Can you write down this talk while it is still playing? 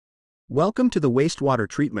Welcome to the wastewater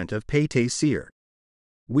treatment of SIER.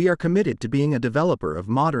 We are committed to being a developer of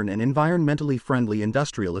modern and environmentally friendly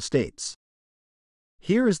industrial estates.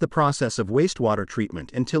 Here is the process of wastewater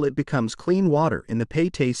treatment until it becomes clean water in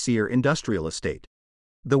the SIER industrial estate.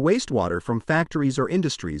 The wastewater from factories or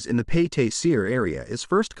industries in the SIER area is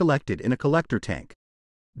first collected in a collector tank,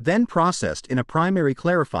 then processed in a primary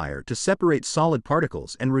clarifier to separate solid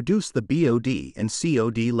particles and reduce the BOD and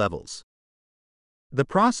COD levels. The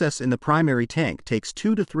process in the primary tank takes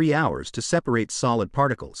 2 to 3 hours to separate solid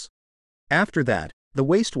particles. After that, the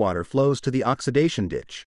wastewater flows to the oxidation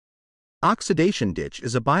ditch. Oxidation ditch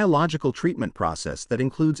is a biological treatment process that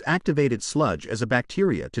includes activated sludge as a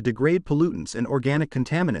bacteria to degrade pollutants and organic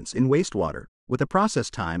contaminants in wastewater, with a process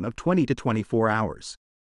time of 20 to 24 hours.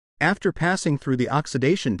 After passing through the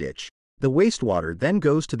oxidation ditch, the wastewater then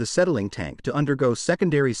goes to the settling tank to undergo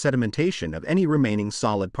secondary sedimentation of any remaining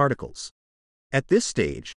solid particles. At this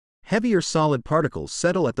stage, heavier solid particles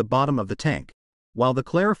settle at the bottom of the tank, while the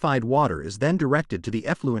clarified water is then directed to the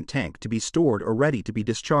effluent tank to be stored or ready to be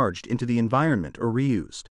discharged into the environment or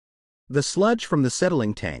reused. The sludge from the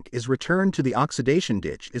settling tank is returned to the oxidation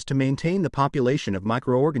ditch to maintain the population of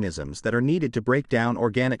microorganisms that are needed to break down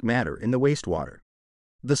organic matter in the wastewater.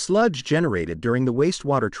 The sludge generated during the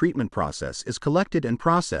wastewater treatment process is collected and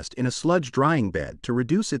processed in a sludge drying bed to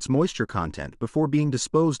reduce its moisture content before being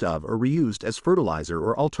disposed of or reused as fertilizer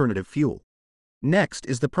or alternative fuel. Next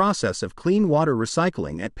is the process of clean water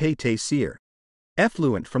recycling at SIER.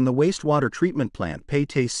 Effluent from the wastewater treatment plant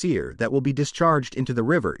SIER that will be discharged into the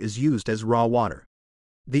river is used as raw water.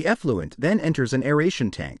 The effluent then enters an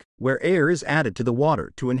aeration tank, where air is added to the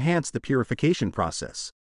water to enhance the purification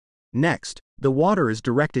process. Next, the water is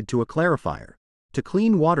directed to a clarifier, to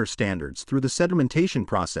clean water standards through the sedimentation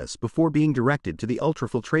process before being directed to the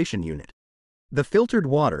ultrafiltration unit. The filtered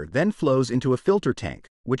water then flows into a filter tank,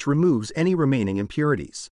 which removes any remaining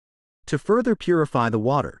impurities. To further purify the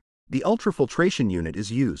water, the ultrafiltration unit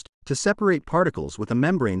is used to separate particles with a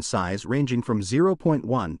membrane size ranging from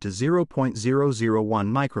 0.1 to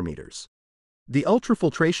 0.001 micrometers. The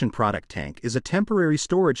ultrafiltration product tank is a temporary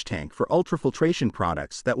storage tank for ultrafiltration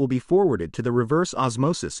products that will be forwarded to the reverse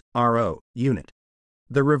osmosis (RO) unit.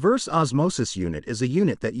 The reverse osmosis unit is a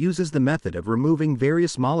unit that uses the method of removing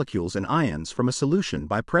various molecules and ions from a solution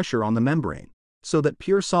by pressure on the membrane, so that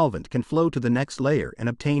pure solvent can flow to the next layer and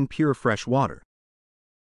obtain pure fresh water.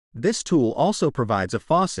 This tool also provides a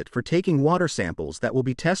faucet for taking water samples that will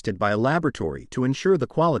be tested by a laboratory to ensure the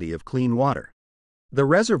quality of clean water. The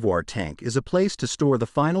reservoir tank is a place to store the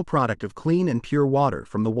final product of clean and pure water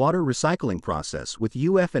from the water recycling process with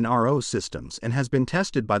UF and RO systems and has been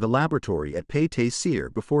tested by the laboratory at SIER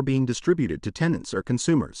before being distributed to tenants or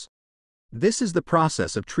consumers. This is the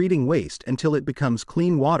process of treating waste until it becomes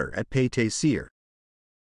clean water at SIER.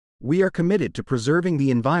 We are committed to preserving the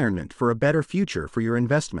environment for a better future for your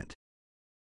investment.